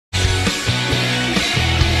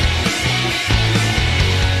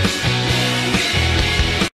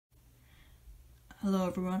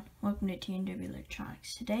everyone, welcome to TNW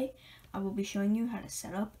Electronics. Today I will be showing you how to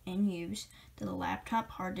set up and use the laptop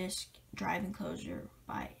hard disk drive enclosure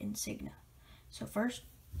by Insignia. So first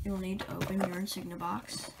you'll need to open your Insignia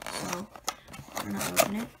box. So we're going to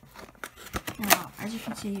open it. Now as you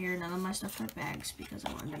can see here, none of my stuff are bags because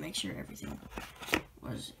I wanted to make sure everything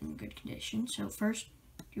was in good condition. So first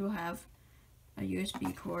you will have a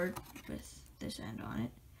USB cord with this end on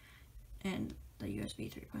it and the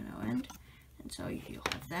USB 3.0 end. And so you'll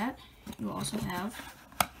have that. You'll also have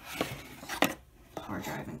hard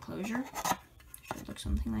drive enclosure. Should look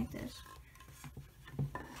something like this.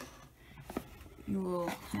 You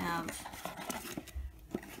will have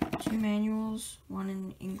two manuals, one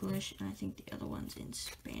in English and I think the other one's in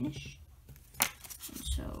Spanish. And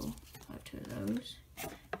so I'll have two of those.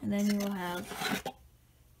 And then you will have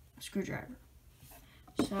a screwdriver.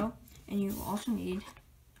 So, and you will also need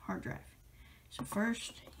hard drive. So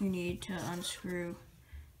first, you need to unscrew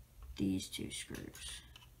these two screws.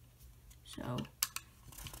 So,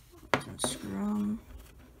 let's unscrew them.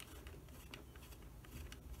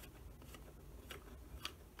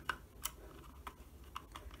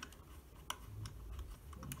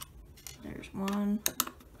 There's one.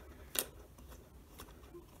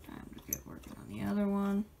 Time to get working on the other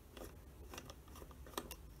one.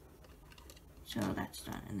 So that's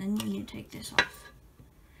done. And then you need to take this off.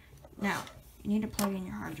 Now, you need to plug in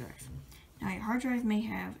your hard drive. Now your hard drive may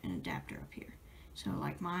have an adapter up here. So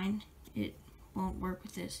like mine, it won't work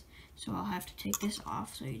with this. So I'll have to take this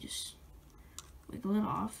off. So you just wiggle it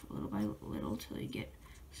off little by little till you get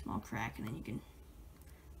a small crack, and then you can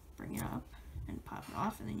bring it up and pop it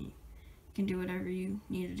off, and then you can do whatever you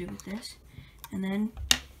need to do with this. And then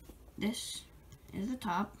this is the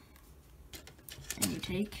top, and you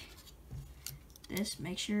take this,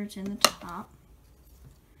 make sure it's in the top.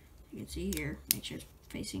 You can see here, make sure it's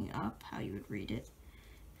facing up, how you would read it.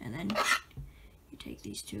 And then you take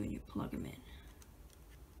these two and you plug them in.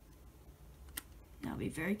 Now be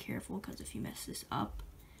very careful, because if you mess this up,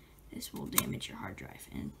 this will damage your hard drive.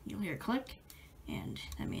 And you'll hear a click, and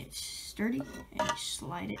that means it's sturdy, and you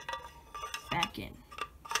slide it back in.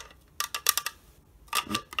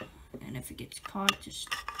 And if it gets caught, just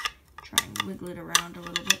try and wiggle it around a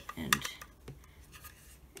little bit, and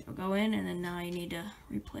it'll go in. And then now you need to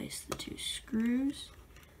replace the two screws.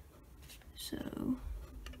 So,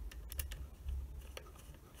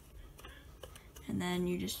 and then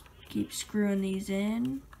you just keep screwing these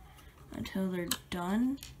in until they're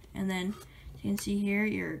done. And then you can see here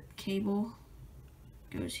your cable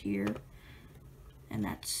goes here, and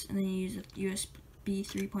then you use a USB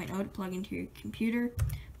 3.0 to plug into your computer.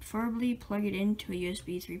 Preferably plug it into a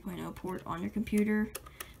USB 3.0 port on your computer,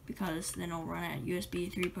 because then it'll run at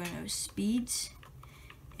USB 3.0 speeds.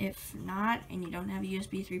 If not, and you don't have a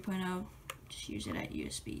USB 3.0, just use it at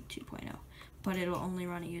USB 2.0, but it'll only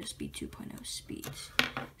run at USB 2.0 speeds.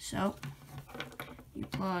 So you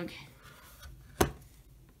plug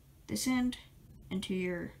this end into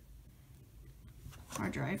your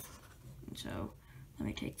hard drive. And so let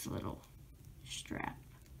me take the little strap,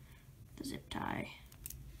 the zip tie,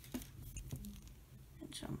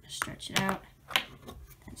 and so I'm going to stretch it out.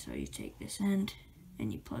 And so you take this end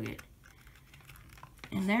and you plug it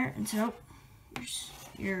in there, and so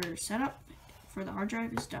your setup for the hard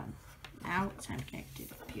drive is done. Now it's time to connect to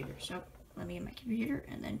the computer. So let me get my computer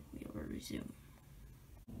and then we will resume.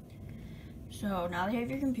 So now that you have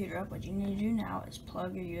your computer up, what you need to do now is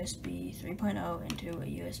plug your USB 3.0 into a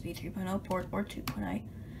USB 3.0 port or 2.0,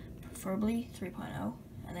 preferably 3.0,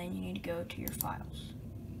 and then you need to go to your files.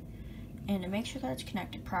 And to make sure that it's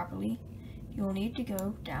connected properly, you will need to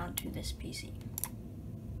go down to this PC,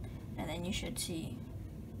 and then you should see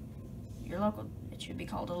your local, it should be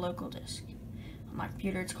called a local disk. On my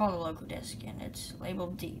computer it's called a local disk, and it's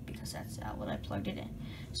labeled D because that's what I plugged it in.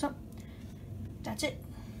 So that's it.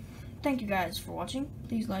 Thank you guys for watching.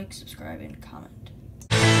 Please like, subscribe, and comment.